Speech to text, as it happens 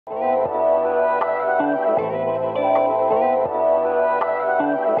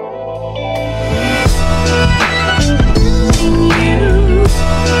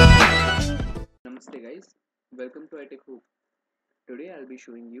I'll be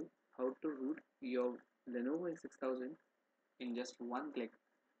showing you how to root your Lenovo A6000 in just one click.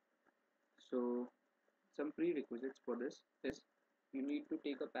 So some prerequisites for this is you need to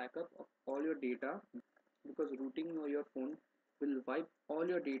take a backup of all your data, because rooting your phone will wipe all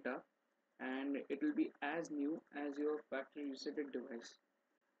your data and it will be as new as your factory resetted device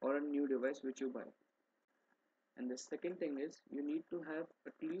or a new device which you buy. And the second thing is you need to have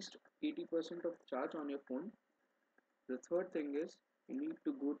at least 80% of charge on your phone. The third thing is you need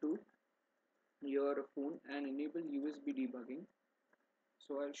to go to your phone and enable USB debugging.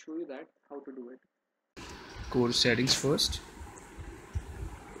 So I'll show you that how to do it. Go to settings first,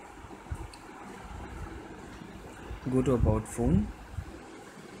 go to about phone.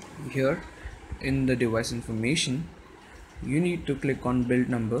 Here in the device information you need to click on build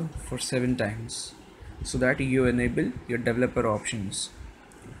number for 7 times so that you enable your developer options.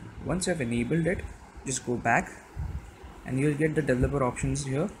 Once you have enabled it, just go back and you'll get the developer options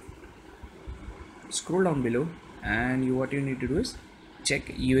here. Scroll down below and what you need to do is check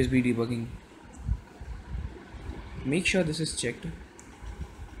USB debugging. Make sure this is checked.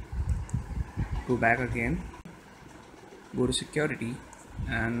 Go back again, go to security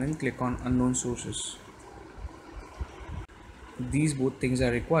and then click on unknown sources. These both things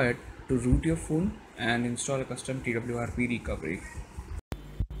are required to root your phone and install a custom TWRP recovery.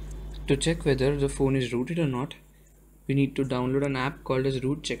 To check whether the phone is rooted or not, we need to download an app called as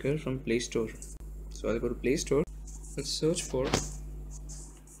Root Checker from Play Store. So I'll go to Play Store, I'll search for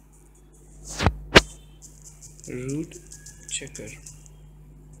Root Checker.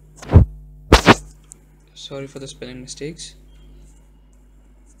 Sorry for the spelling mistakes.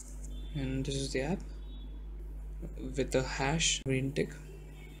 And this is the app with the hash green tick.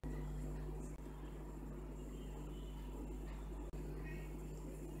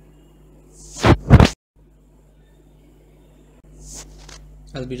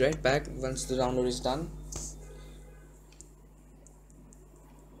 I'll be right back once the download is done.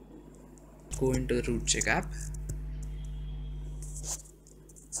 Go into the root check app.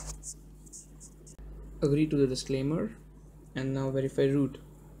 Agree to the disclaimer and now verify root.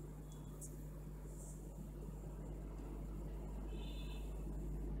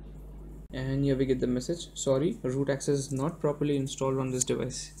 And here we get the message, sorry, root access is not properly installed on this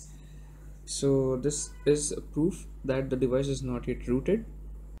device. So this is a proof that the device is not yet rooted.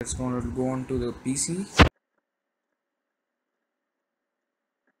 Let's go on to the PC.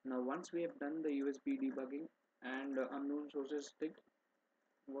 Now once we have done the USB debugging and unknown sources ticked,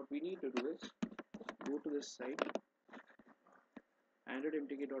 what we need to do is go to this site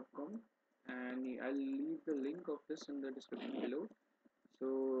androidmtk.com and I'll leave the link of this in the description below.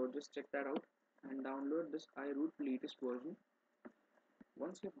 So just check that out and download this iRoot latest version.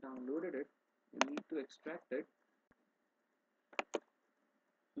 Once you have downloaded it, you need to extract it.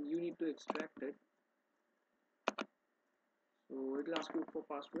 So it will ask you for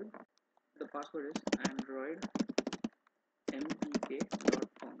password. The password is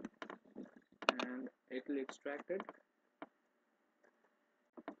androidmtk.com and it will extract it.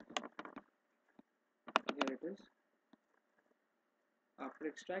 Here it is. After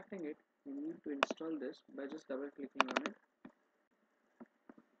extracting it, you need to install this by just double clicking on it.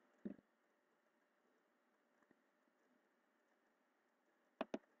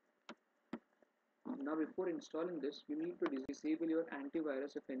 Now before installing this, you need to disable your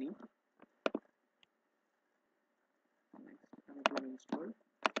antivirus if any. Next, I'm going to install.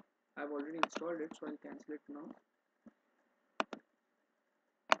 I've already installed it, so I'll cancel it now.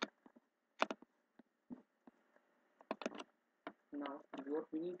 Now what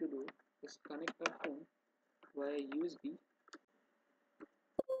we need to do is connect our phone via USB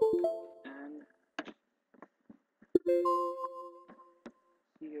and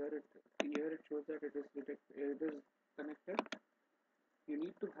here it shows that it is connected. You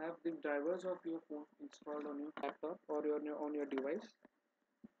need to have the drivers of your phone installed on your laptop or on your device.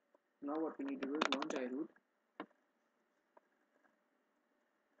 Now what we need to do is launch iRoot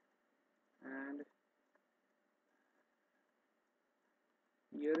and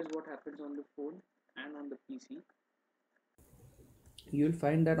here is what happens on the phone and on the PC. You'll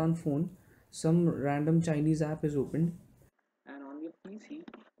find that on phone some random Chinese app is opened, and on your PC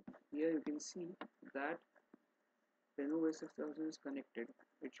here you can see that Lenovo A6000 is connected.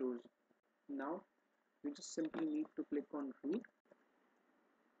 It shows. Now you just simply need to click on root.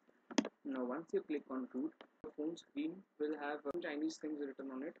 Now once you click on root, the phone screen will have Chinese things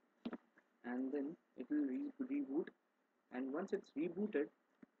written on it and then it will reboot, and once it's rebooted,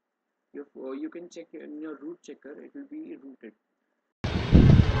 you can check in your root checker, it will be rooted.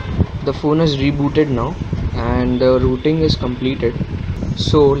 The phone is rebooted now and the rooting is completed.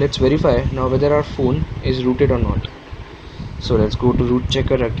 So let's verify now whether our phone is rooted or not. So let's go to root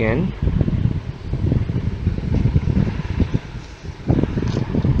checker again.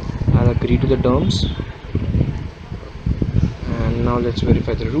 I'll agree to the terms, and now let's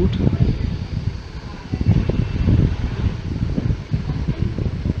verify the root.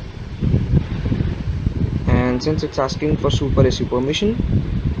 And since it's asking for Super SU permission,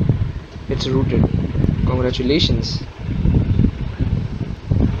 it's rooted. Congratulations.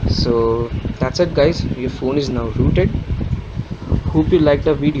 So that's it guys, your phone is now rooted. Hope you liked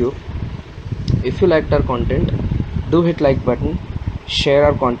the video. If you liked our content, do hit like button, share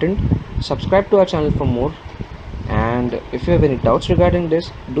our content, subscribe to our channel for more, and if you have any doubts regarding this,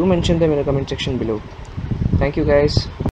 do mention them in the comment section below. Thank you guys.